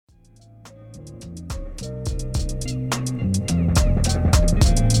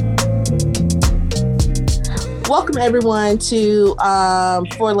Welcome everyone to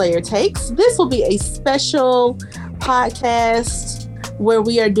Four Layer Takes. This will be a special podcast where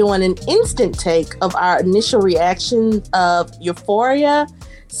we are doing an instant take of our initial reaction of Euphoria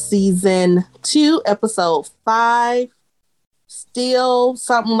Season 2, Episode 5. Still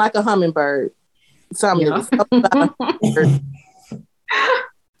something like a hummingbird.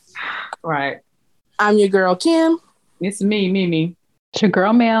 Right. I'm your girl, Kim. It's me, Mimi. It's your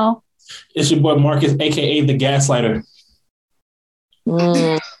girl, Mel. It's your boy, Marcus, a.k.a. the Gaslighter.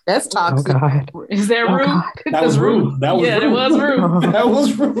 That's toxic. Oh, God. Is that Rue? That was Rue. That was Rue. That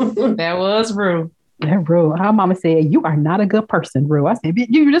was Rue. That was Rue. That Rue. Our mama said, you are not a good person, Rue. I said,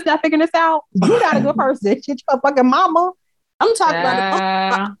 you just not figuring this out? You're not a good person. She's your fucking mama. I'm talking about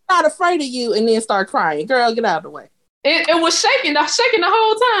I'm not afraid of you, and then start crying. Girl, get out of the way. It was shaking the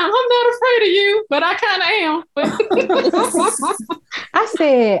whole time. I'm not afraid of you, but I kind of am. I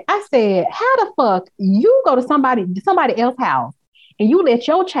said, how the fuck you go to somebody else's house and you let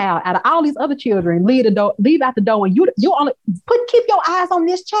your child out of all these other children leave out the door, and you only keep your eyes on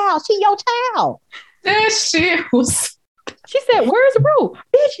this child. She your child. That shit was. She said, "Where's Rue,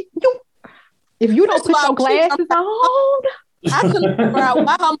 bitch? If you don't put your glasses on." I couldn't figure out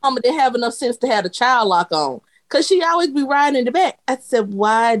why her mama didn't have enough sense to have the child lock on. Because she always be riding in the back. I said,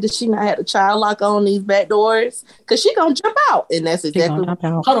 why does she not have the child lock on these back doors? Because she going to jump out. And that's exactly what.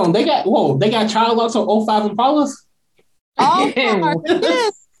 Hold on. They got child locks on 05 Impalas? Oh,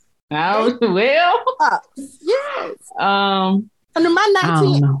 yes. Well. Yes. Under my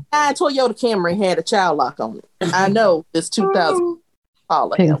 1989 Toyota Camry had a child lock on it. I know this 2000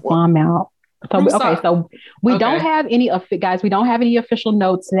 Impala. Take his mom out. So we don't have any guys. We don't have any official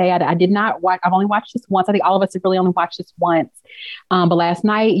notes today. I did not watch. I've only watched this once. I think all of us have really only watched this once. But last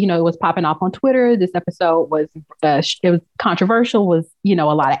night, it was popping off on Twitter. This episode was it was controversial. Was a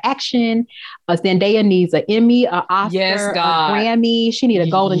lot of action. Zendaya needs an Emmy, an Oscar, a Grammy. She needs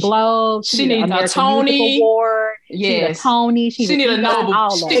a Golden Globe. She needs a Tony Award. Yes, she Tony. She need a Nobel.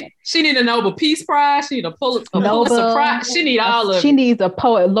 She need a Nobel Peace Prize. She need a Pulitzer Prize. She need all of it. She needs a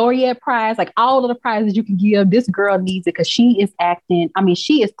Poet Laureate Prize. Like all of the prizes you can give. This girl needs it because she is acting. I mean,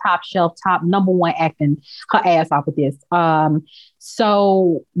 she is top shelf, top number one acting her ass off with this.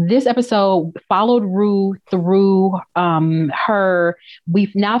 So this episode followed Rue through her.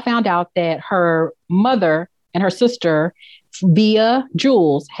 We've now found out that her mother and her sister via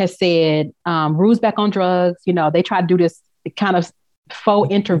Jules has said Rue's back on drugs. They tried to do this kind of faux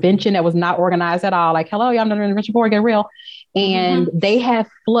intervention that was not organized at all. Like, hello, y'all know the intervention board, get real. And they have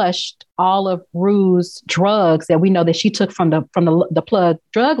flushed all of Rue's drugs that we know that she took from the plug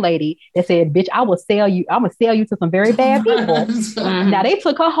drug lady that said, bitch, I'm gonna sell you to some very bad people. Now they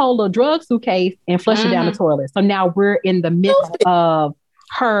took her whole little drug suitcase and flushed it down the toilet. So now we're in the midst of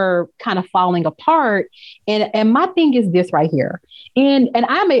her kind of falling apart. And my thing is this right here. And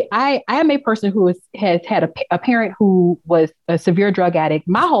I am a person who has had a parent who was a severe drug addict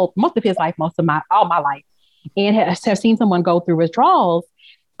most of his life, all my life, and have seen someone go through withdrawals.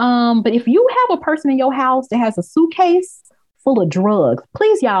 But if you have a person in your house that has a suitcase full of drugs,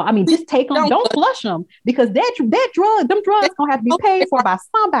 please, y'all, just take them. Don't flush them, because them drugs gonna have to be paid for by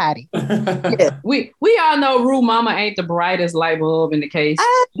somebody. Yeah. We all know Rue mama ain't the brightest light bulb in the case.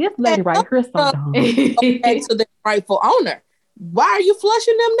 This lady right here is so dumb. Back to the rightful owner. Why are you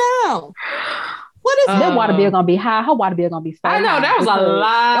flushing them down? What is that water bill gonna be high? Her water bill gonna be so I know high. that was a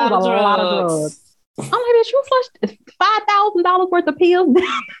lot of drugs. I'm like, bitch, you flushed $5,000 worth of pills.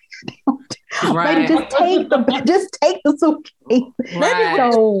 Right. Baby, just take the suitcase.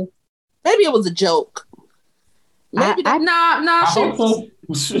 Right. Maybe it was a joke. Maybe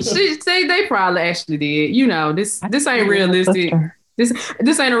they probably actually did. This ain't realistic.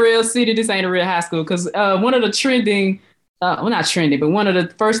 This ain't a real city. This ain't a real high school. Because one of the trending, not trending, but one of the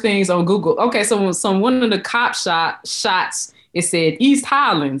first things on Google. Okay, so one of the cop shots, it said East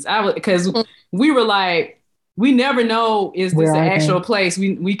Highlands. Because we were like, we never know, is this an actual place?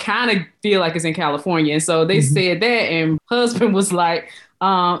 We kind of feel like it's in California. And so they said that, and husband was like,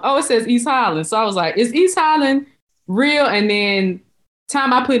 it says East Highlands. So I was like, is East Highland real? And then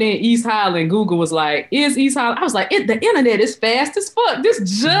time I put in East Highland, Google was like, is East Highland? I was like, the internet is fast as fuck. This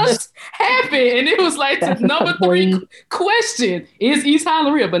just happened. And it was like the number 3 question, is East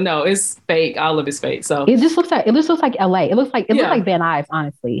Highland real? But no, it's fake. All of it's fake. So it just looks like LA. It looks like Van Nuys,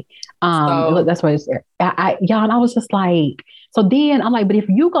 honestly. That's what it's there. And I was just like, so then I'm like, but if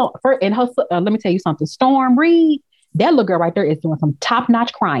you go first, and let me tell you something, Storm Reed, that little girl right there is doing some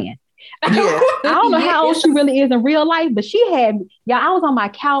top-notch crying. I don't know how old she really is in real life, but she had, I was on my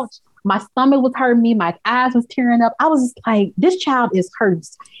couch, my stomach was hurting me, my eyes was tearing up. I was just like, this child is hurt.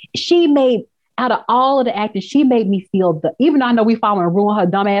 She made out of all of the acting, she made me feel even though I know we following ruin her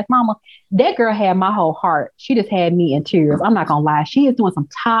dumbass mama, that girl had my whole heart. She just had me in tears. I'm not gonna lie. She is doing some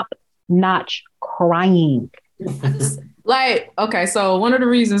top-notch crying. Like, okay, so one of the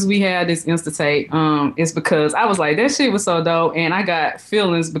reasons we had this Insta-take is because I was like, that shit was so dope. And I got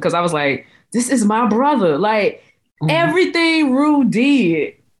feelings because I was like, this is my brother. Like, everything Rue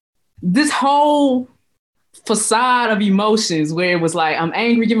did, this whole facade of emotions where it was like, I'm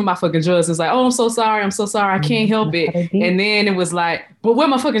angry, give me my fucking drugs. It's like, oh, I'm so sorry, I can't help it. And then it was like, but where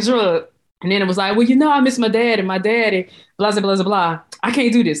my fucking drug? And then it was like, well, I miss my dad and my daddy, blah, blah, blah, blah. I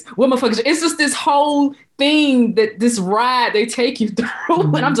can't do this. Where my fucking It's just this whole thing that this ride they take you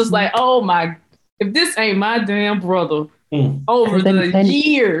through. And I'm just like, oh my, if this ain't my damn brother over the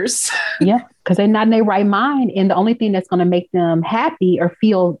years. Yeah, because they're not in their right mind. And the only thing that's going to make them happy or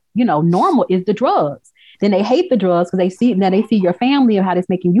feel, normal is the drugs. Then they hate the drugs because they see your family and how it's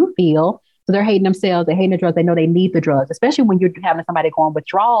making you feel. So they're hating themselves, they're hating the drugs, they know they need the drugs, especially when you're having somebody go on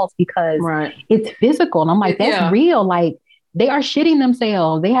withdrawals because it's physical. And I'm like, that's real. Like they are shitting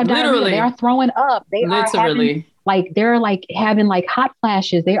themselves. They have diarrhea, they are throwing up. They're having like hot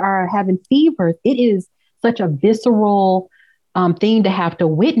flashes. They are having fevers. It is such a visceral thing to have to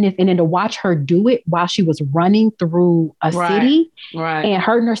witness and then to watch her do it while she was running through a city and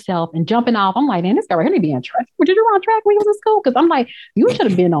hurting herself and jumping off. I'm like, man, this guy right here need to be on track. Did you run track when you was in school? Because I'm like, you should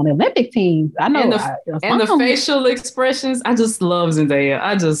have been on the Olympic team. I know. And the facial expressions, I just love Zendaya.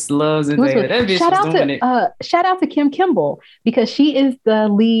 That bitch was doing it. Shout out to Kim Kimble because she is the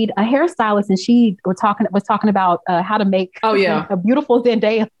lead hairstylist and she was talking about how to make a beautiful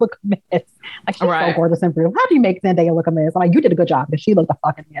Zendaya look a mess. Like she's so gorgeous and real. How do you make Zendaya look a mess? I'm like, you did a good job, but she looked a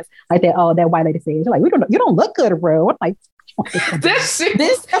fucking mess. Like that white lady said, she's like, you don't look good, bro. I'm like,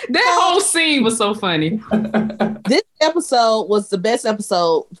 that whole scene was so funny. This episode was the best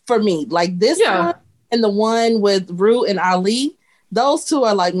episode for me. Like this one and the one with Rue and Ali. Those two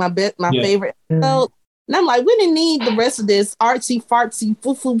are like my favorite episode. And I'm like, we didn't need the rest of this artsy fartsy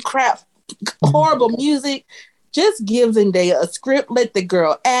foo crap, horrible music. Just give Zendaya a script, let the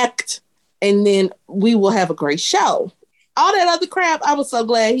girl act. And then we will have a great show. All that other crap, I was so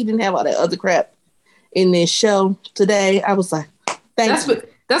glad he didn't have all that other crap in this show today. I was like, thanks.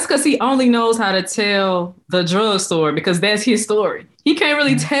 That's because he only knows how to tell the drug story because that's his story. He can't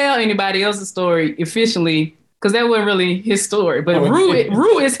really tell anybody else's story efficiently because that wasn't really his story. But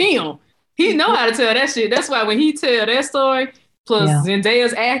Rue is him. He know how to tell that shit. That's why when he tell that story, plus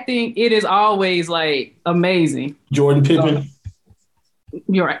Zendaya's acting, it is always like amazing. Jordan Pippen.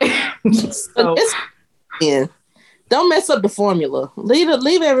 You're right. So, don't mess up the formula.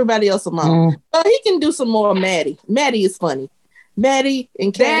 Leave everybody else alone. So he can do some more Maddie. Maddie is funny. Maddie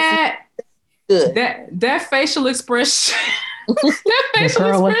and Cassie. Good. That facial expression. When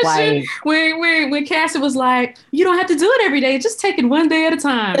Cassie was like, you don't have to do it every day. Just take it one day at a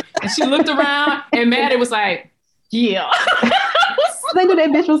time. And she looked around and Maddie was like, yeah. They knew that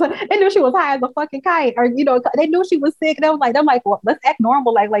bitch was. They knew she was high as a fucking kite, or they knew she was sick. And I'm like, well, let's act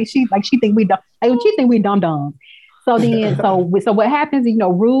normal, like she think we dumb, she think we dumb. So then, so what happens?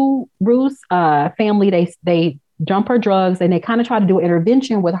 Rue's family they dump her drugs and they kind of try to do an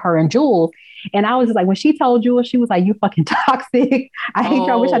intervention with her and Jules. And I was just like, when she told Jules, she was like, "You fucking toxic. I hate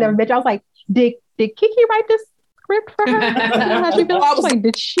you. I wish I never met you." I was like, "Did Kiki write this script for her?" How she feels? I was like,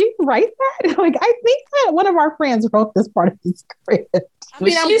 "Did she write that?" Like, I think that one of our friends wrote this part of the script. I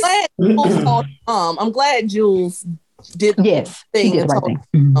mean, I'm glad Jules did thing. Did the right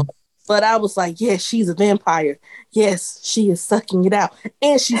thing. But I was like, yes, she's a vampire. Yes, she is sucking it out,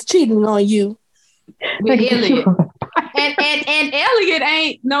 and she's cheating on you. With Elliot. and Elliot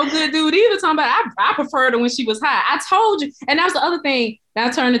ain't no good dude either. Talking about, I preferred her when she was high. I told you, and that was the other thing that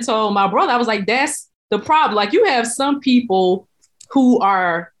I turned and told my brother. I was like, that's the problem. Like, you have some people who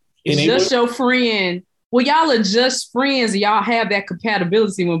are just your friend. Well, y'all are just friends. And y'all have that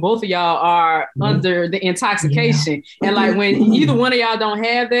compatibility when both of y'all are under the intoxication. Yeah. And like when either one of y'all don't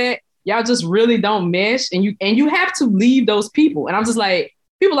have that, y'all just really don't mesh. And you have to leave those people. And I'm just like,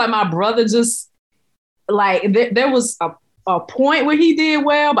 people like my brother just like there was a point where he did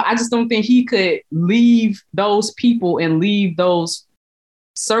well, but I just don't think he could leave those people and leave those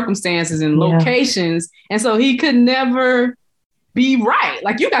circumstances and locations. And so he could never be right.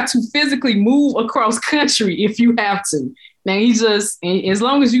 Like, you got to physically move across country if you have to. Now, he just, as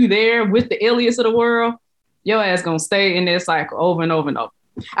long as you there with the Elliots of the world, your ass gonna stay in that cycle over and over and over.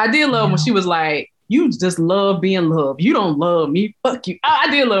 I did love when she was like, you just love being loved. You don't love me. Fuck you. I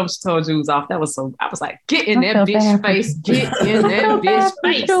did love when she told Jules off. That was so, I was like, get in that bitch face. Get in that bitch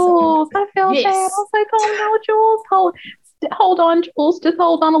face. Jules. I felt bad. I was like, oh no, Jules. hold on, Jules. Just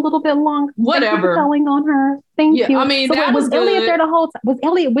hold on a little bit longer. Whatever. Telling on her. Thank you. I mean, so that was Elliot there the whole time? Was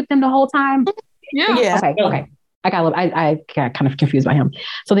Elliot with them the whole time? Yeah. Okay. I got kind of confused by him.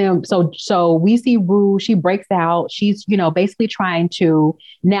 So then, so we see Rue. She breaks out. She's, basically trying to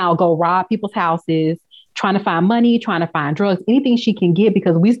now go rob people's houses, trying to find money, trying to find drugs, anything she can get,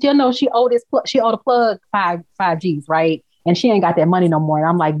 because we still know she owed a plug five G's, right? And she ain't got that money no more. And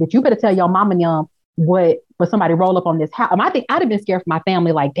I'm like, but you better tell your mama and them what somebody roll up on this house. I think I'd have been scared for my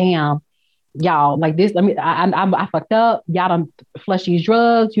family. Like, damn, y'all, like this. I fucked up. Y'all done flush these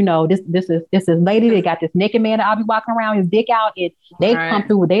drugs. This is lady that got this naked man that I'll be walking around his dick out, and they come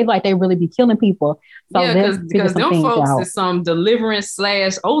through. They really be killing people. So because them folks is some Deliverance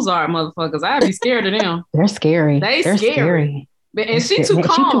 / Ozark motherfuckers. I'd be scared of them. They're scary. They're scary. And she too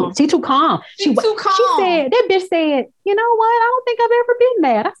calm. She too calm. She too calm. She said, that bitch said, you know what? I don't think I've ever been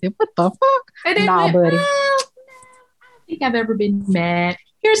mad. I said, what the fuck? Nah, buddy. I don't think I've ever been mad.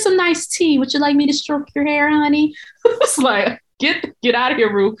 Here's some nice tea. Would you like me to stroke your hair, honey? It's like, get out of here,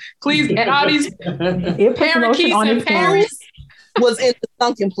 Rue. Please. And all these parakeets in Paris was in the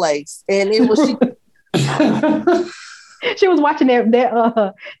sunken place. And it was she was watching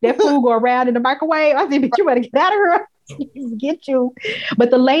that food go around in the microwave. I said, but you better get out of here. Get you. But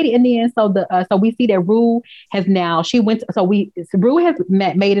the lady, and then so we see that Rue has now, Rue has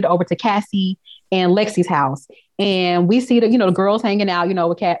made it over to Cassie and Lexi's house. And we see the girls hanging out,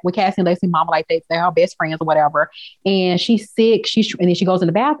 with Cassie and Lexi, mama, like they're her best friends or whatever. And she's sick. And then she goes in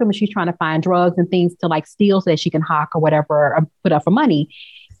the bathroom and she's trying to find drugs and things to like steal so that she can hawk or whatever, or put up for money.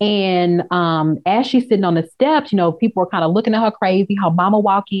 And as she's sitting on the steps, people are kind of looking at her crazy. Her mama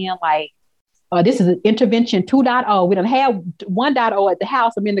walk in like, this is an intervention 2.0. We done had 1.0 at the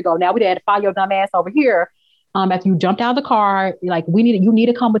house a minute ago. Now we had to follow your dumb ass over here. After you jumped out of the car, like you need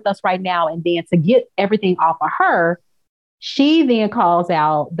to come with us right now. And then to get everything off of her, she then calls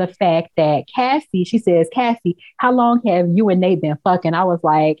out the fact that she says, Cassie, how long have you and Nate been fucking? I was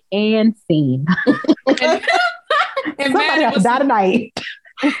like, and scene. and somebody has to die tonight.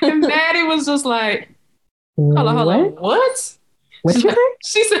 And Maddie was just like, hold on, what? What you say?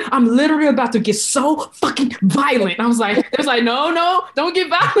 She said, I'm literally about to get so fucking violent. I was like, no, don't get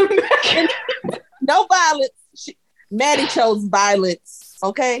violent. No violence. Maddie chose violence.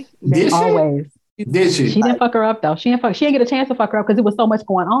 Okay. Always. Did she? She didn't fuck her up though. She didn't get a chance to fuck her up because there was so much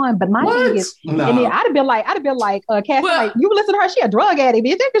going on. But my thing is, and then I'd have been like, Cassie, like, you listen to her, she a drug addict.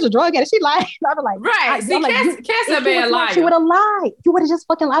 You think she's a drug addict? She lied. I'd be like, right. Cassie a bad liar. She would have lied. You would have just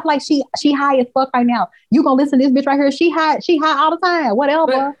fucking lied. Like she high as fuck right now. You gonna listen to this bitch right here? She high all the time.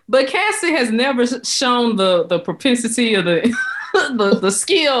 Whatever. But Cassie has never shown the propensity or the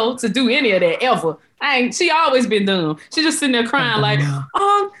skill to do any of that ever. She always been dumb. She just sitting there crying like,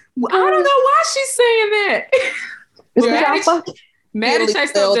 I don't know why she's saying that. Maddie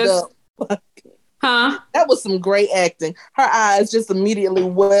chased up this. Huh? That was some great acting. Her eyes just immediately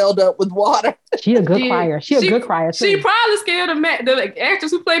welled up with water. She a good crier. She a good crier too. She probably scared of the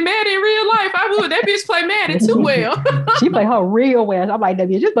actress who play Maddie in real life. I would. That bitch play Maddie too well. She play her real well. I'm like, that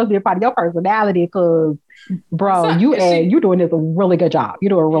bitch, you're supposed to be a part of your personality because, bro, you doing this a really good job. You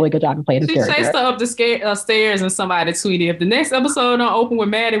do a really good job in playing this character. She chased her up the stairs and somebody tweeted, if the next episode don't open with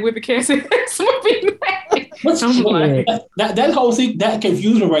Maddie whipping Cassie, it's gonna be Maddie. That whole scene, that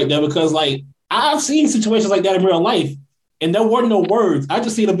confusion right there, because like I've seen situations like that in real life, and there weren't no words. I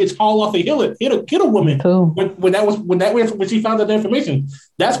just seen a bitch haul off and hit a woman when she found out the information.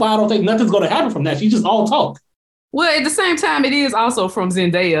 That's why I don't think nothing's going to happen from that. She just all talk. Well, at the same time, it is also from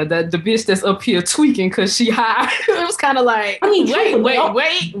Zendaya, the bitch that's up here tweaking because she high. It was kind of like,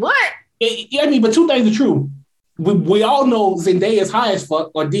 wait, what? But two things are true. We all know Zendaya is high as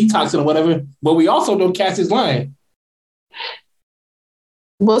fuck or detoxing or whatever, but we also know Cassie's lying.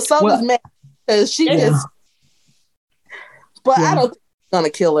 Well, so does Matt. Because she just, but I don't think she's gonna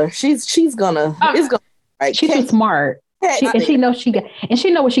kill her. She's gonna. It's gonna. Right. She's too smart. She knows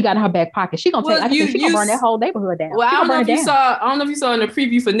what she got in her back pocket. She gonna take. She gonna burn that whole neighborhood down. Well, I don't know if you saw in the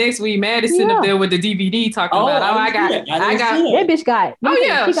preview for next week. Maddie's sitting up there with the DVD talking about. I got. That bitch got.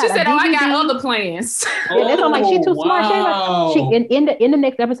 She said, I got other plans. That's I'm like, she's too smart. In the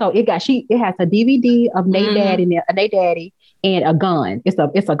next episode, it has a DVD of Nate Daddy and a gun. It's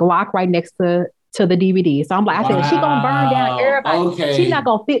a Glock right next to the DVD. So I'm like, I said, she gonna burn down everybody. Okay. She's not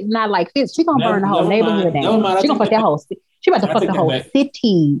gonna fit. She gonna burn the whole neighborhood down. She gonna fuck that whole. She about to fuck the whole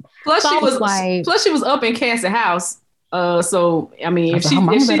city. Plus, she was up in Cassie's house. So I mean, if she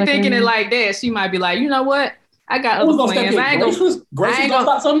thinking it like that, she might be like, you know what? I got other plans. Grace was gonna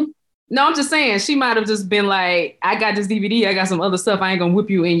stop something. No, I'm just saying she might have just been like, I got this DVD, I got some other stuff. I ain't gonna whip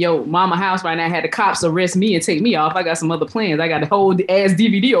you in your mama house right now. I had the cops arrest me and take me off. I got some other plans. I got the whole ass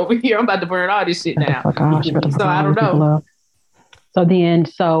DVD over here. I'm about to burn all this shit down. So I don't know.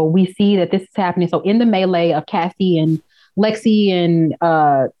 So we see that this is happening. So in the melee of Cassie and Lexi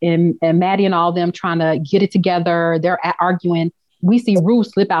and Maddie and all of them trying to get it together, they're arguing. We see Rue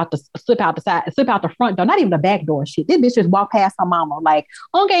slip out the front door, not even the back door. Shit, this bitch just walked past her mama like,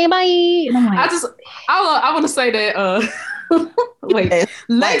 okay, bye. And I'm like, I want to say that. Wait,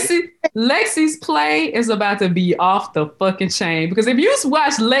 Lexi's play is about to be off the fucking chain, because if you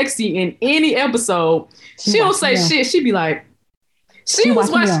watch Lexi in any episode, she don't say shit. She be like, she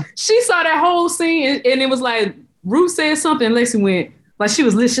saw that whole scene and it was like Rue said something. Lexi went. Like she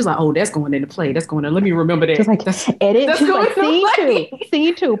was like, oh, that's going into play. That's going to, let me remember that. She's like, edit. She's like,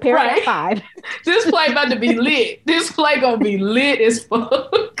 scene two, paragraph 5. This play about to be lit. This play going to be lit as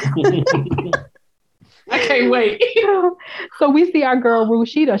fuck. I can't wait. So we see our girl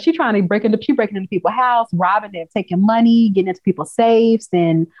Rushida. She breaking into people's house, robbing them, taking money, getting into people's safes,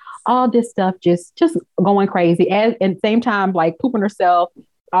 and all this stuff, just going crazy. And at the same time, like pooping herself.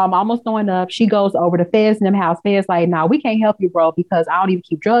 Almost throwing up. She goes over to Fez in them house. Fez like, nah, we can't help you, bro, because I don't even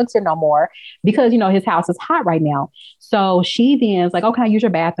keep drugs here no more, because, his house is hot right now. So she then is like, okay, use your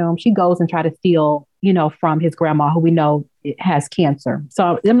bathroom. She goes and try to steal, from his grandma, who we know has cancer.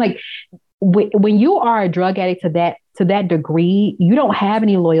 So I'm like, when you are a drug addict to that degree, you don't have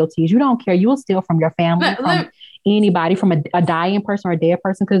any loyalties. You don't care. You will steal from your family, from anybody, from a dying person or a dead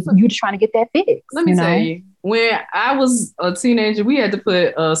person, because you're just trying to get that fix. Let me tell you. When I was a teenager, we had to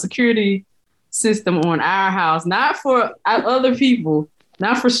put a security system on our house, not for other people,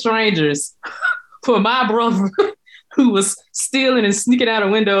 not for strangers, for my brother who was stealing and sneaking out of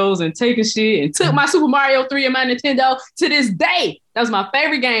windows and taking shit and took my Super Mario 3 and my Nintendo to this day. That was my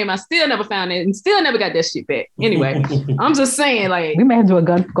favorite game. I still never found it and still never got that shit back. Anyway, I'm just saying, like, we may have to do a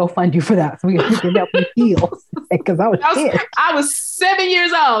GoFund for that so we can help you heal. Because I was 7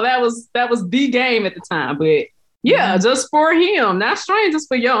 years old. That was the game at the time. But yeah, just for him, not strangers,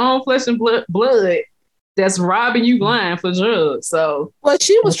 for your own flesh and blood that's robbing you blind for drugs. So, well,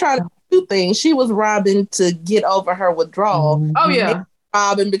 she was trying to do things. She was robbing to get over her withdrawal. Oh yeah,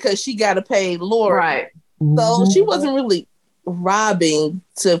 robbing because she got to pay Laura. Right. So she wasn't really robbing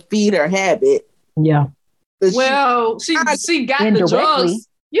to feed her habit. Yeah. Well, she got the drugs.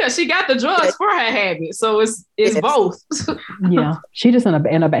 Yeah, she got the drugs for her habit. So it's both. Yeah. She just in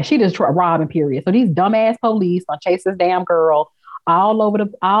a bad. She just robbing, period. So these dumbass police gonna chase this damn girl all over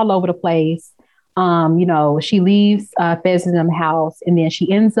the place. She leaves Fez's house, and then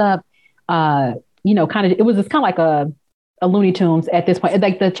she ends up it was just kind of like a Looney Tunes at this point.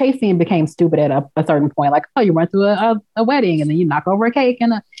 Like the chase scene became stupid at a certain point. Like, oh, you run through a wedding and then you knock over a cake,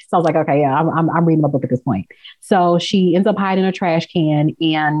 and so I was like, okay, yeah, I'm reading my book at this point. So she ends up hiding in a trash can,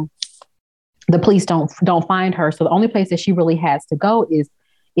 and the police don't find her. So the only place that she really has to go is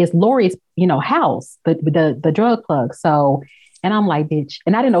Lori's house, the drug plug. So, and I'm like, bitch,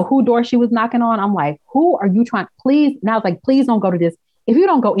 and I didn't know who door she was knocking on. I'm like, who are you trying? Please, and I was like, please don't go to this. If you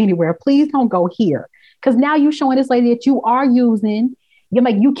don't go anywhere, please don't go here. Because now you're showing this lady that you are using. You're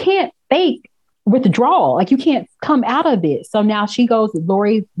like, you can't fake withdrawal. Like, you can't come out of it. So now she goes,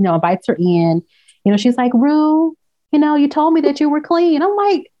 Lori, invites her in. She's like, Rue, you told me that you were clean. I'm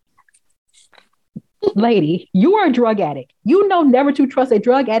like, lady, you are a drug addict. You know never to trust a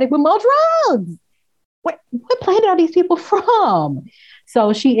drug addict with more drugs. What planet are these people from?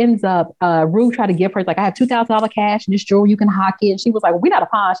 So she ends up, Rue tried to give her, like, I have $2,000 cash in this drawer, you can hock it. And she was like, well, we're not a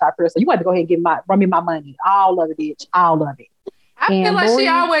pawn shop here, so you have to go ahead and run me my money. All of it, bitch. All of it. I feel like Lori, she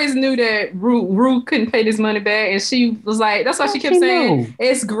always knew that Rue couldn't pay this money back. And she was like, that's why she kept saying,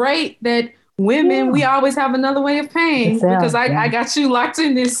 it's great that women, we always have another way of paying because I got you locked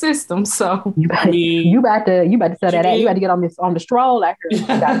in this system. So you about to sell that out. You got to get on the stroll out here. You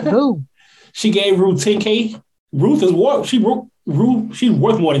got to do. She gave Rue $10K. Ruth is worth. She's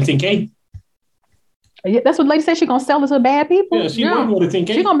worth more than $10K. Yeah, that's what the lady said. She's gonna sell it to bad people. Yeah, she's worth more than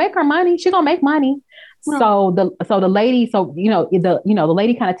 $10K. She's gonna make her money. She's gonna make money. Yeah. So the lady, the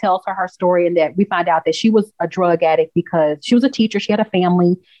lady kind of tells her story, and that we find out that she was a drug addict because she was a teacher. She had a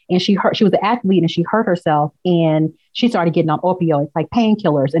family, and she was an athlete, and she hurt herself, and she started getting on opioids, like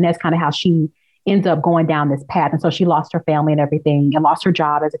painkillers, and that's kind of how she ends up going down this path. And so she lost her family and everything, and lost her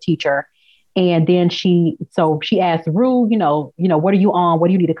job as a teacher. And then she asked Rue, what are you on? What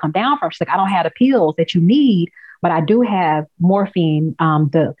do you need to come down from? She's like, I don't have the pills that you need, but I do have morphine,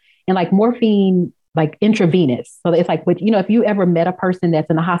 morphine, like intravenous. So it's like, if you ever met a person that's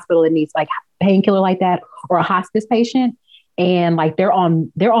in a hospital that needs like painkiller like that, or a hospice patient, and like they're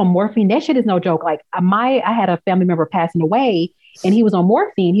on morphine. That shit is no joke. Like I had a family member passing away, and he was on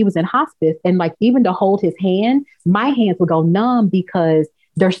morphine. He was in hospice, and like even to hold his hand, my hands would go numb because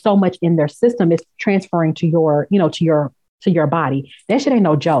there's so much in their system. It's transferring to your, to your body. That shit ain't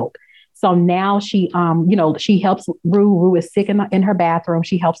no joke. So now she, she helps Rue. Rue is sick in her bathroom.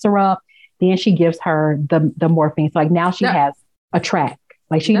 She helps her up. Then she gives her the morphine. So like now she has a track.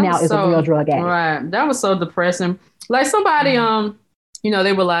 Like she now is a real drug addict. Right. That was so depressing. Like somebody,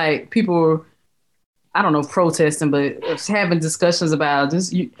 they were like, people were, I don't know, protesting, but having discussions about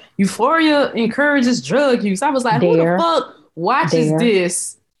this. Euphoria encourages drug use. I was like, who the fuck watches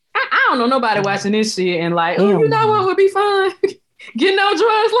this? I don't know nobody watching this shit and like, you know what would be fun? Getting on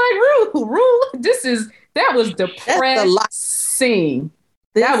drugs like Rue. That was depressing.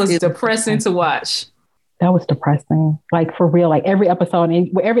 That was depressing to watch. That was depressing. Like for real, like every episode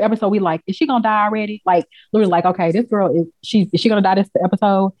we like, is she gonna die already? Like literally like, okay, this girl is she gonna die this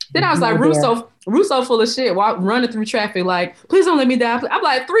episode? Then I was like, Russo full of shit, running through traffic, like, please don't let me die. I'm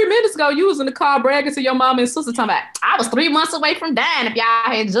like, 3 minutes ago, you was in the car bragging to your mom and sister talking about, I was 3 months away from dying if y'all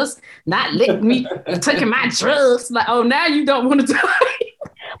had just not licked me and taking my drugs. Like, oh, now you don't want to die.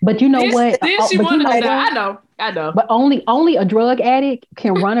 But you know what? Then she wanted to die. I know. But only a drug addict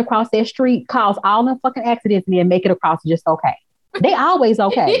can run across that street, cause all them fucking accidents, and then make it across just okay. They always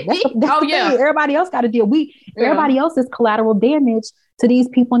okay. That's the thing. Everybody else got to deal. Everybody else is collateral damage to these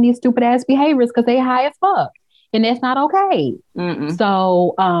people and these stupid ass behaviors because they high as fuck, and that's not okay. Mm-mm.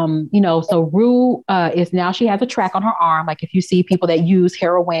 So, so Rue is now, she has a track on her arm. Like if you see people that use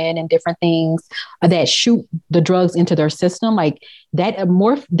heroin and different things that shoot the drugs into their system, like that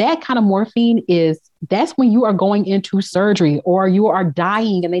kind of morphine that's when you are going into surgery or you are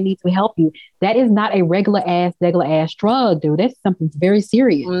dying and they need to help you. That is not a regular ass drug, dude. That's something very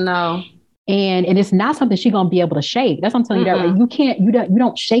serious. No. And it's not something she's gonna be able to shake. That's what I'm telling you. That you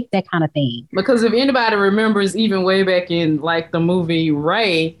don't shake that kind of thing. Because if anybody remembers, even way back in like the movie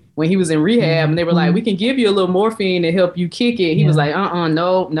Ray, when he was in rehab, and they were like, "We can give you a little morphine to help you kick it." He was like,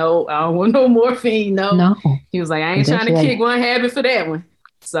 no, I don't want no morphine. No. He was like, I ain't trying to kick one habit for that one.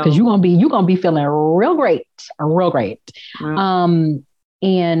 So because you're gonna be feeling real great. Mm-hmm.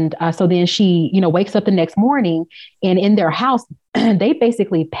 And so then she, wakes up the next morning, and in their house, they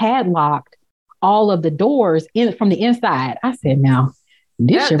basically padlocked all of the doors from the inside. I said, now,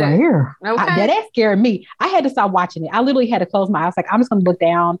 this shit right here, that scared me. I had to stop watching it. I literally had to close my eyes. Like, I'm just going to look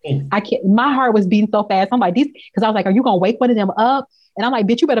down. My heart was beating so fast. I'm like, because I was like, are you going to wake one of them up? And I'm like,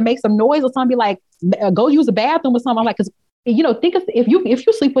 bitch, you better make some noise or something. Be like, go use the bathroom or something. I'm like, because, think of, if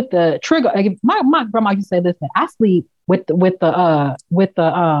you sleep with the trigger, like my grandma used to say, listen, I sleep with the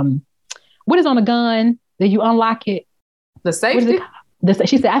what is on a gun that you unlock it? The safety?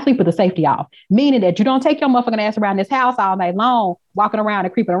 She said, I sleep with the safety off, meaning that you don't take your motherfucking ass around this house all night long, walking around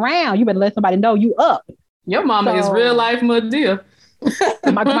and creeping around. You better let somebody know you up. Your mama is real life Madea.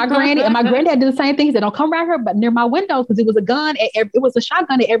 my granny and my granddad did the same thing. He said, don't come around here, but near my windows, because it was a gun. It was a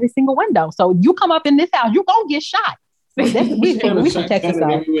shotgun at every single window. So you come up in this house, you gonna get shot. We from Texas,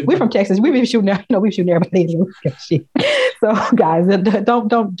 though. We from Texas. We've been shooting, we're shooting everybody. So guys,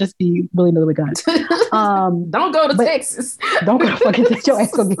 don't just be willy-nilly with guns. Don't go to Texas. Don't go to fucking Texas. Your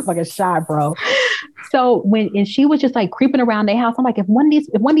ass gonna get fucking shot, bro. So and she was just like creeping around their house. I'm like, if one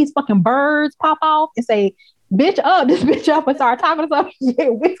of these fucking birds pop off and say, bitch up, this bitch up and start talking to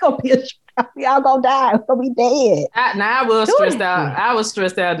something, we're gonna be y'all gonna die. We're gonna be dead. I was stressed out. I was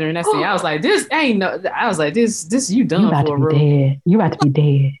stressed out during that scene. I was like, this ain't no. I was like, this you done for, bro. You about to be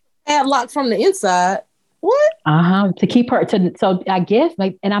dead. Padlock from the inside. What? To keep her so I guess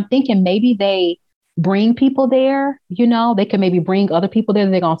and I'm thinking maybe they bring people there. They could maybe bring other people there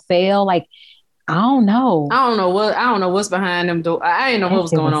that they're gonna sell. Like, I don't know. I don't know what's behind them. I didn't know what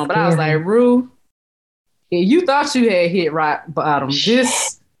was going on, but I was like, Rue, you thought you had hit rock bottom.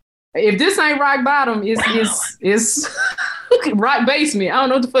 If this ain't rock bottom, it's rock basement. I don't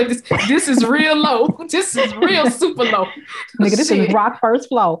know what the fuck this is real low. This is real super low. Nigga, this is rock first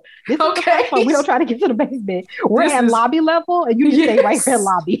floor. This is the first floor. We don't try to get to the basement. We're at lobby level, and you just stay right here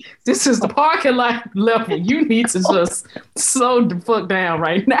lobby. This is the parking lot level. You need to just slow the fuck down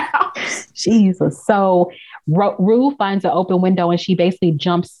right now. Jesus. So Rue finds an open window, and she basically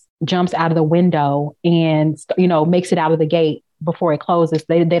jumps out of the window and makes it out of the gate before it closes.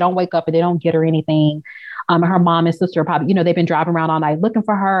 They don't wake up and they don't get her anything. Her mom and sister are probably, they've been driving around all night looking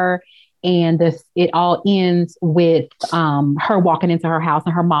for her. And it all ends with her walking into her house,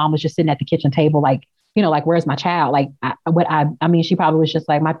 and her mom was just sitting at the kitchen table, like, where's my child? Like, she probably was just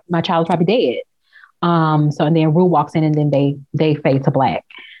like, my child's probably dead. And then Rue walks in, and then they fade to black.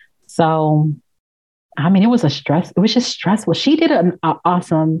 So I mean, it was just stressful. She did an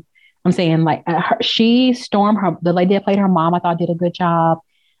awesome. I'm saying like she stormed the lady that played her mom. I thought did a good job.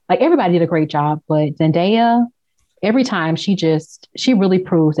 Like everybody did a great job, but Zendaya, every time she really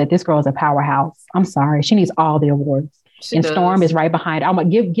proves that this girl is a powerhouse. I'm sorry, she needs all the awards. And Storm is right behind her. I'm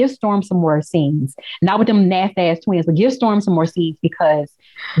gonna give Storm some more scenes, not with them nasty ass twins, but give Storm some more scenes because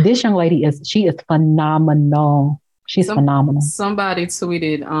this young lady is phenomenal. She's phenomenal. Somebody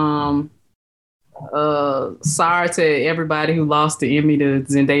tweeted, sorry to everybody who lost the Emmy to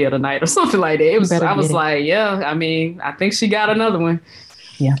Zendaya tonight or something like that. I was like, yeah, I mean, I think she got another one.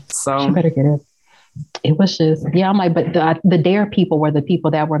 Yeah. So she better get it. It was just, yeah, I'm like, but the Dare people were the people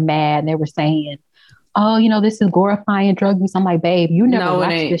that were mad and they were saying, oh, you know, this is glorifying drug use. I'm like, babe, you never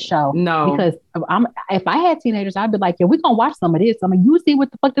watched this show. No. Because if I had teenagers, I'd be like, yeah, we're going to watch some of this. I mean, you see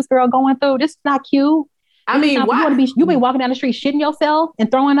what the fuck this girl going through? This is not cute. I mean, you been walking down the street shitting yourself and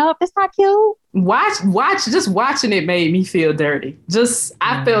throwing up. It's not cute. Just watching it made me feel dirty.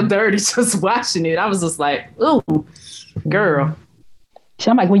 I felt dirty just watching it. I was just like, ooh, girl.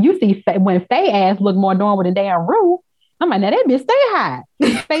 I'm like, when you see when Faye ass look more normal than damn Rue, I'm like, now that bitch stay high.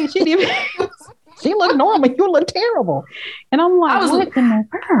 Faye, she look normal. You look terrible. And I'm like, what in the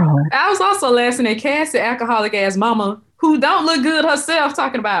world? I was also laughing at Cassie, alcoholic ass mama, who don't look good herself,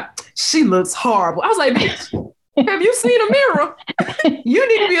 talking about she looks horrible. I was like, bitch, have you seen a mirror? You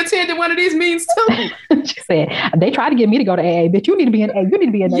need to be attending one of these meetings too. She said, they tried to get me to go to AA, bitch. You need to be in AA. You need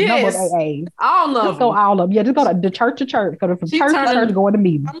to be in the number of AA. All of them. Go all of them. Yeah, just go to the church to church. Go from church to church, go to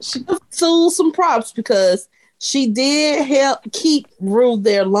meetings. She gives some props because she did help keep Rue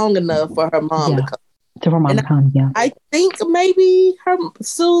there long enough for her mom to come. To her mom to come, yeah. I think maybe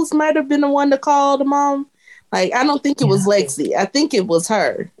Suze might have been the one to call the mom. Like, I don't think it was Lexi. I think it was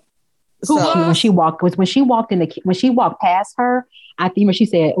her. When she walked past her, I think when she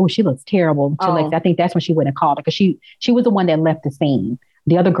said, "Oh, she looks terrible," to Lexi, I think that's when she went and called her because she was the one that left the scene.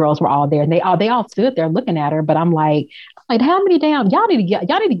 The other girls were all there, and they all stood there looking at her. But I'm like, how many damn y'all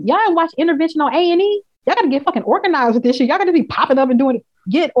ain't watch Intervention on A&E? Y'all got to get fucking organized with this shit. Y'all got to be popping up and doing it.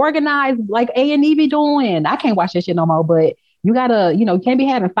 Get organized like A&E be doing. I can't watch this shit no more. But you gotta, you can't be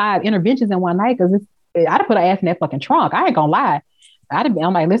having 5 interventions in one night because I'd have put her ass in that fucking trunk. I ain't gonna lie. I'm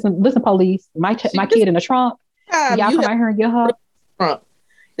like, listen, police. My kid in the trunk. Y'all come out here and get her. Trunk.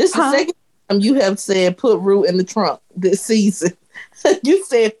 This is the second time you have said put Rue in the trunk this season. You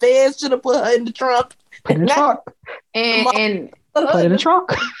said feds should have put her in the trunk. Put in the trunk. And put in the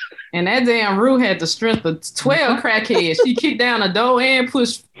trunk. And that damn Rue had the strength of 12 crackheads. She kicked down a door and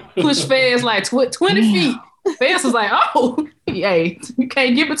pushed Fez like 20 feet. Fez was like, oh, hey, you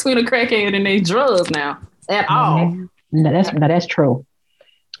can't get between a crackhead and they drugs now at all. No, that's true.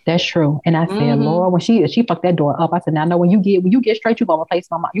 That's true. And I said, Lord, when she fucked that door up, I said, now I know when you get straight, you're gonna replace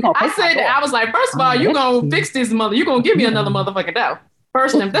my mom. I was like, first of all, you gonna fix this mother. You gonna give me another motherfucking door.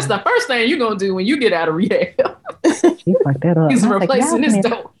 That's the first thing you're gonna do when you get out of rehab. She fucked that up. He's replacing this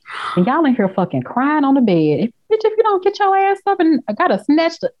door. And y'all in here fucking crying on the bed. Bitch, if you don't get your ass up and I gotta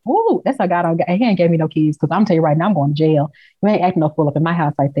snatch that's how God he ain't gave me no keys because I'm telling you right now, I'm going to jail. You ain't acting no fool up in my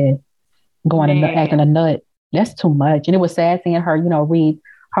house like that. Going and acting a nut. That's too much. And it was sad seeing her, read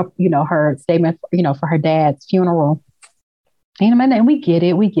her, her statement, for her dad's funeral. And we get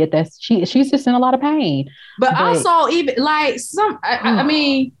it. We get that she's just in a lot of pain. But also even like I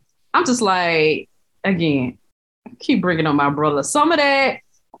mean, I'm just like, again, keep bringing on my brother. Some of that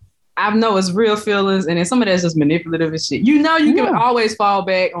I know it's real feelings, and then some of that's just manipulative and shit. You can always fall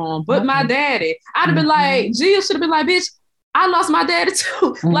back on, but my daddy, I'd have been like, Gia should have been like, bitch, I lost my daddy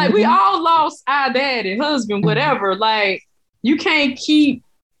too. Like, we all lost our daddy, husband, whatever. Like, you can't keep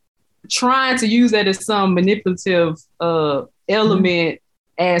trying to use that as some manipulative element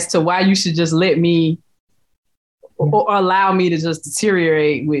as to why you should just let me or allow me to just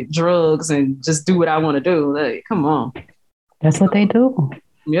deteriorate with drugs and just do what I want to do. Like, come on. That's what they do.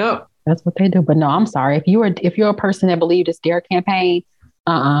 Yep. That's what they do. But no, I'm sorry. If you're a person that believes this DARE campaign,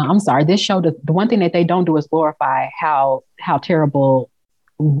 I'm sorry. This show, the one thing that they don't do is glorify how terrible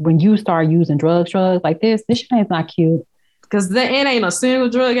when you start using drugs like this shit is not cute. Because there ain't a single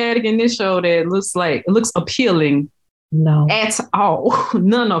drug addict in this show that looks appealing. No. At all.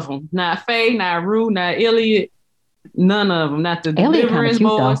 None of them. Not Faye, not Rue, not Elliot. None of them. Not the Deliverance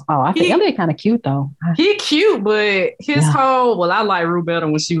boys. I think Elliot kind of cute though. He cute, but his whole, I like Rue better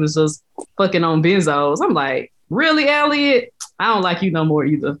when she was just fucking on benzos. I'm like, really, Elliot? I don't like you no more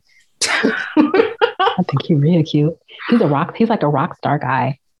either. I think he's really cute. He's like a rock star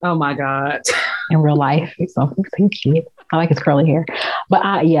guy. Oh my God. In real life. So he's cute. I like his curly hair. But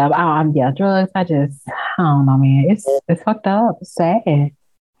drugs, I don't know, man. It's fucked up. It's sad.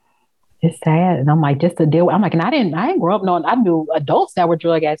 It's sad. And I'm like, just to deal with, I'm like, and I didn't grow up knowing, I knew adults that were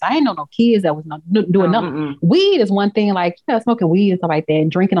drug addicts. I didn't know no kids that was doing nothing. Weed is one thing, like, smoking weed and stuff like that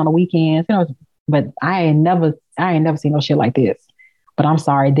and drinking on the weekends, but I ain't never seen no shit like this. But I'm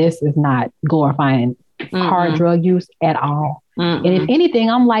sorry, this is not glorifying hard drug use at all. And if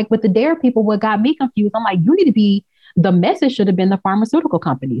anything, I'm like, with the DARE people, what got me confused, I'm like, the message should have been the pharmaceutical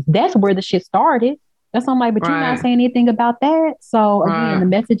companies. That's where the shit started. That's what I'm like, but you're not saying anything about that. So again, the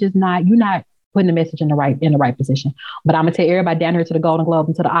message is you're not putting the message in the right position. But I'm gonna tell everybody down here to the Golden Globes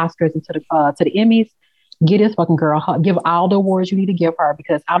and to the Oscars and to the Emmys, get this fucking girl, give all the awards you need to give her,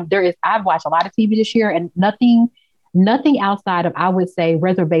 because I've watched a lot of TV this year and nothing outside of, I would say,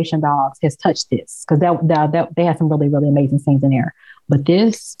 Reservation Dogs has touched this, because that they had some really, really amazing scenes in there. But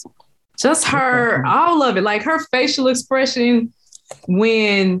this, just her, all of it, like her facial expression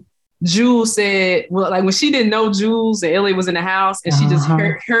when Jules said, well, like when she didn't know Jules and Ellie was in the house and she just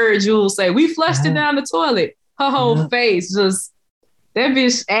heard Jules say, "We flushed it down the toilet." Her whole face, just that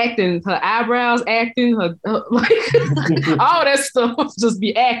bitch acting, her eyebrows acting, her like all that stuff just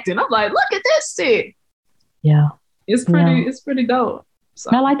be acting. I'm like, look at this shit. Yeah. It's pretty dope. So.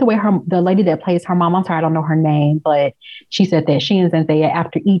 And I like the way the lady that plays her mom, I'm sorry, I don't know her name, but she said that she and Zendaya,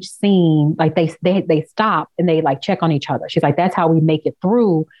 after each scene, like they stop and they like check on each other. She's like, that's how we make it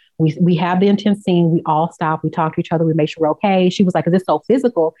through. We have the intense scene. We all stop. We talk to each other. We make sure we're okay. She was like, 'cause it's so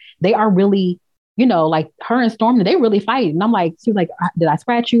physical. They are really, like her and Storm, they really fight. And I'm like, she was like, did I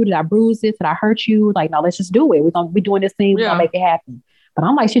scratch you? Did I bruise this? Did I hurt you? Like, no, let's just do it. We're going to be doing this thing. We're going to make it happen. But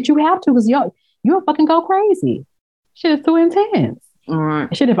I'm like, shit, you have to, because you'll fucking go crazy. Shit is too intense.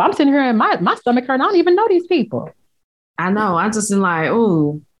 Shit, if I'm sitting here and my stomach hurt, I don't even know these people. I know. I just am like,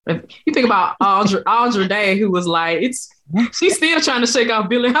 ooh. If you think about Audra Day, who was like, she's still trying to shake off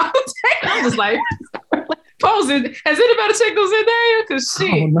Billie Holiday. I'm just like, posing. Has anybody checked those in there? Because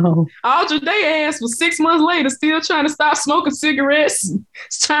shit, Audra Day ass was 6 months later still trying to stop smoking cigarettes,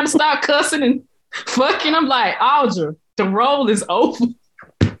 trying to stop cussing and fucking. I'm like, Audra, the role is over.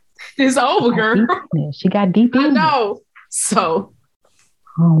 It's over, girl. She got deep in. I know. So.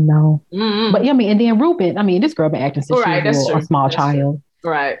 Oh no. But I mean, and then Ruben, this girl been acting since she was a small child.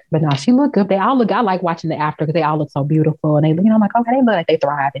 Right. But no, she looked good. They all look, I like watching the after because they all look so beautiful. And I'm like, okay, they look like they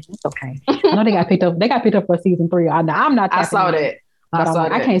thrive. It's okay. I know they got picked up for season 3. I'm not. I saw that.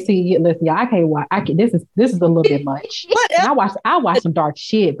 I can't see it. Listen, y'all, I can't watch. This is a little bit much. I watch some dark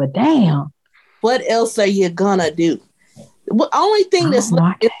shit, but damn. What else are you gonna do? The only thing that's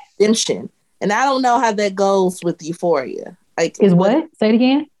left is redemption. And I don't know how that goes with Euphoria. Like, is what? Say it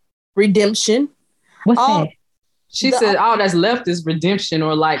again. Redemption. What's that? She said all that's left is redemption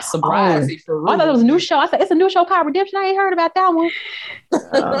or like sobriety for real. I thought it was a new show. I said it's a new show called Redemption. I ain't heard about that one.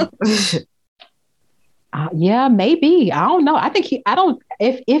 Yeah, maybe. I don't know. I think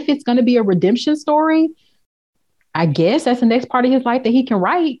if it's going to be a redemption story, I guess that's the next part of his life that he can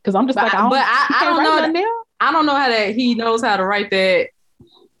write. Because I'm just I don't know. I don't know how that he knows how to write that,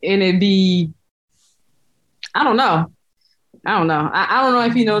 and it be. I don't know. I don't know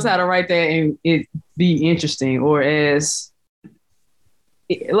if he knows how to write that and it be interesting, or as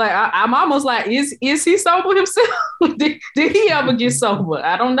like I'm almost like, is he sober himself? did he ever get sober?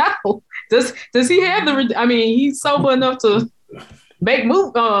 I don't know. Does he have he's sober enough to make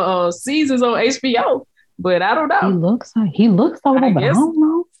seasons on HBO, but I don't know. He looks sober, but I don't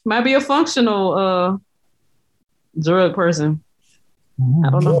know. Might be a functional drug person.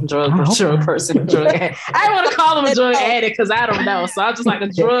 I don't know, drug person. Drug addict. I don't want to call him a drug addict because I don't know. So I'm just like a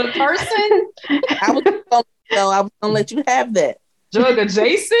drug person. I was gonna let you have that. Drug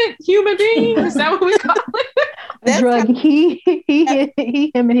adjacent human being? Is that what we call it? Drug he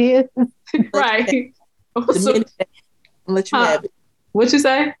him and his. Right. So, let you have it. What you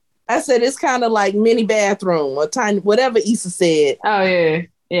say? I said it's kind of like mini bathroom or tiny, whatever Issa said. Oh yeah.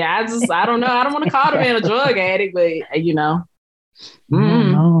 Yeah, I don't know. I don't want to call the man a drug addict, but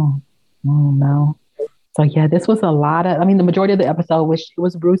No. So yeah, this was a lot of. The majority of the episode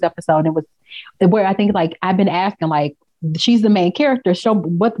was Rue's episode. It was where I think like I've been asking like she's the main character. Show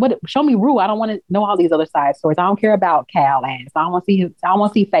me Rue. I don't want to know all these other side stories. I don't care about Cal ass. I don't want to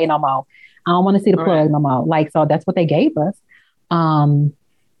see Faye no more. I don't want to see the plug no more. Like so, that's what they gave us.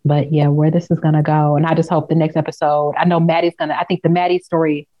 But yeah, where this is gonna go, and I just hope the next episode. I know Maddie's gonna. I think the Maddie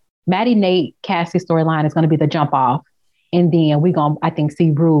Nate Cassie storyline is gonna be the jump off. And then we're going to, I think,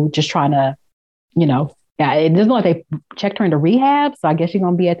 see Rue just trying to, it doesn't look like they checked her into rehab. So I guess she's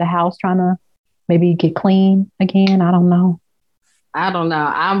going to be at the house trying to maybe get clean again. I don't know.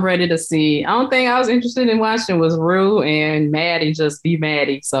 I'm ready to see. The only thing I was interested in watching was Rue and Maddie just be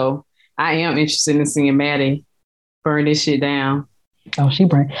Maddie. So I am interested in seeing Maddie burn this shit down. Oh, she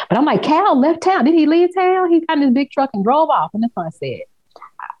burned. But I'm like, Cal left town. Did he leave town? He got in his big truck and drove off. And that's what I said.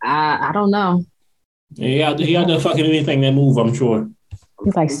 I don't know. Yeah, he out there fucking anything that move, I'm sure.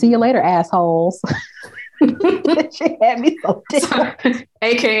 He's like, see you later, assholes. She had me so ticked.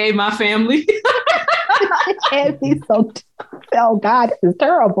 AKA my family. She had me so oh God, this is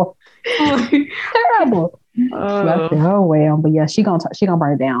terrible. Terrible. I said, oh well, but yeah, she gonna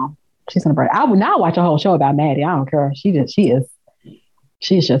burn it down. She's gonna burn it. I would now watch a whole show about Maddie. I don't care. She's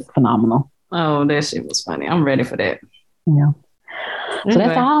just phenomenal. Oh, that shit was funny. I'm ready for that. Yeah. So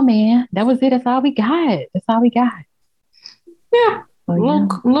that's all, man. That was it. That's all we got. Yeah. So,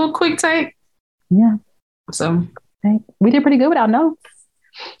 little quick take. Yeah. So we did pretty good without notes.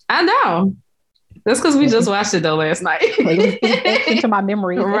 I know. That's because we just watched it though last night. It's into my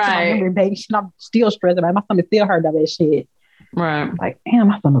memory. Right. I'm still stressed about it. My stomach still hurt about that shit. Right. Like, damn,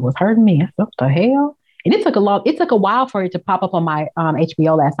 my stomach was hurting me. What the hell? And it took a while for it to pop up on my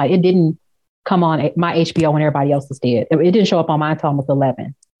HBO last night. It didn't come on my HBO when everybody else's did. It didn't show up on mine until almost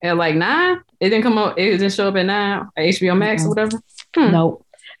 11. At like 9? It didn't come up. It didn't show up at 9 at HBO Max or whatever. Nope.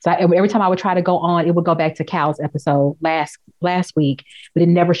 So every time I would try to go on, it would go back to Cal's episode last week, but it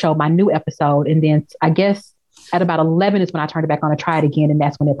never showed my new episode. And then I guess at about 11 is when I turned it back on to try it again, and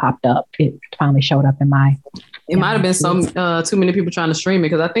that's when it popped up. It finally showed up in my. It might have been too many people trying to stream it,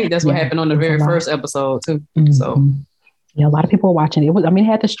 because I think that's what happened on the very first episode too. Mm-hmm. So yeah, a lot of people were watching it. It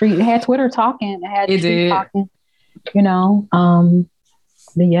had the street, it had Twitter talking, it did talking. You know,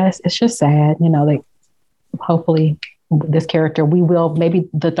 but yes, it's just sad. You know, like hopefully. This character, we will, maybe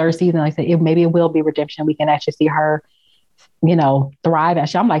the third season, like I said, maybe it will be redemption. We can actually see her, you know, thrive.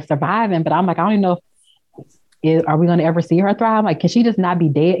 Actually, I'm like surviving, but I'm like, I don't even know are we going to ever see her thrive? Like, can she just not be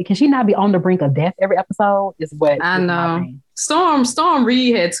dead? Can she not be on the brink of death every episode? Is what I know. Storm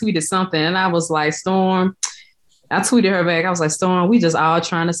Reed had tweeted something, and I was like, Storm. I tweeted her back. I was like, Storm, we just all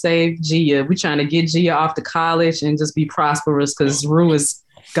trying to save Gia. We trying to get Gia off to college and just be prosperous, because Rue is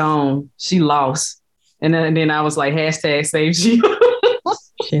gone. She lost. And then I was like, hashtag save Gia.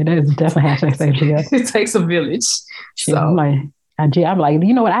 Shit, that is definitely hashtag save Gia. It takes a village. Shit, so I'm like,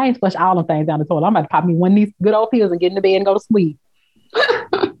 you know what? I ain't flush all them things down the toilet. I'm about to pop me one of these good old pills and get in the bed and go to sleep.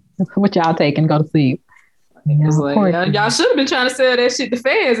 What y'all take and go to sleep? Yeah, like, y'all should have been trying to sell that shit to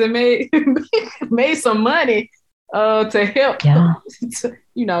fans and made some money to help, help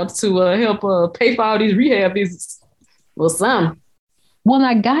pay for all these rehab visits or something. Well,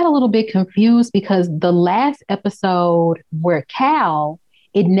 I got a little bit confused because the last episode where Cal,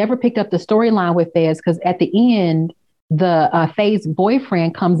 it never picked up the storyline with Fez, because at the end, the Faye's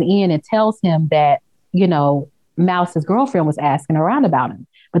boyfriend comes in and tells him that, you know, Mouse's girlfriend was asking around about him,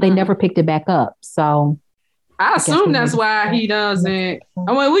 but they never picked it back up. So I assume that's why he doesn't.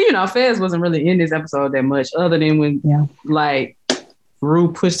 Fez wasn't really in this episode that much, other than when like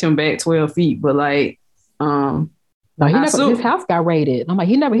Rue pushed him back 12 feet, but like, no, his house got raided. I'm like,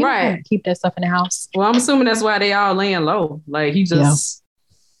 he never keep that stuff in the house. Well, I'm assuming that's why they all laying low. Like he just.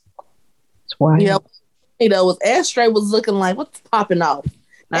 That's why. Yep. You know, with Ashtray was looking like, what's popping off?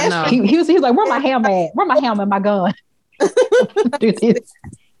 I know. He was like, where my hammer at? Where my hammer and my gun?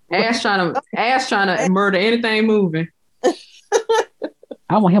 Ash trying to murder anything moving.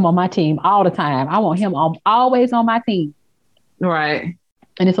 I want him on my team all the time. I want him always on my team. Right.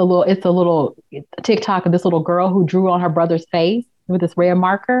 And it's a little TikTok of this little girl who drew on her brother's face with this red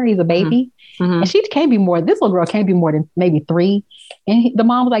marker. He's a baby. Mm-hmm. And this little girl can't be more than maybe 3. And the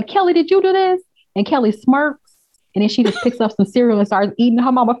mom was like, Kelly, did you do this? And Kelly smirks. And then she just picks up some cereal and starts eating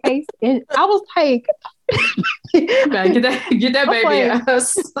her mama's face. And I was like, get that baby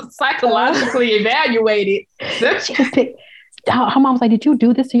psychologically evaluated. Her mom was like, did you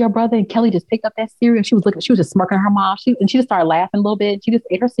do this to your brother? And Kelly just picked up that cereal. She was just smirking at her mom. She just started laughing a little bit. She just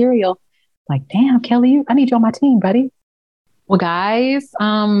ate her cereal. Like, damn, Kelly, I need you on my team, buddy. Well, guys,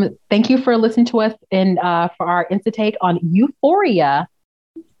 thank you for listening to us and for our Insta take on Euphoria,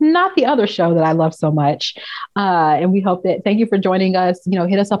 not the other show that I love so much. And we hope that, thank you for joining us. You know,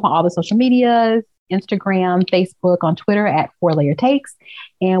 hit us up on all the social medias, Instagram, Facebook, on Twitter at 4Layer Takes.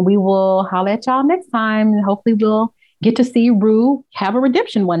 And we will holler at y'all next time. And hopefully we'll get to see Rue have a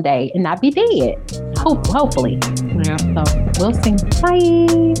redemption one day and not be dead. Hopefully. Yeah. So we'll see.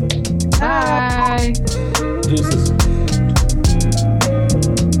 Bye. Bye. Deuces.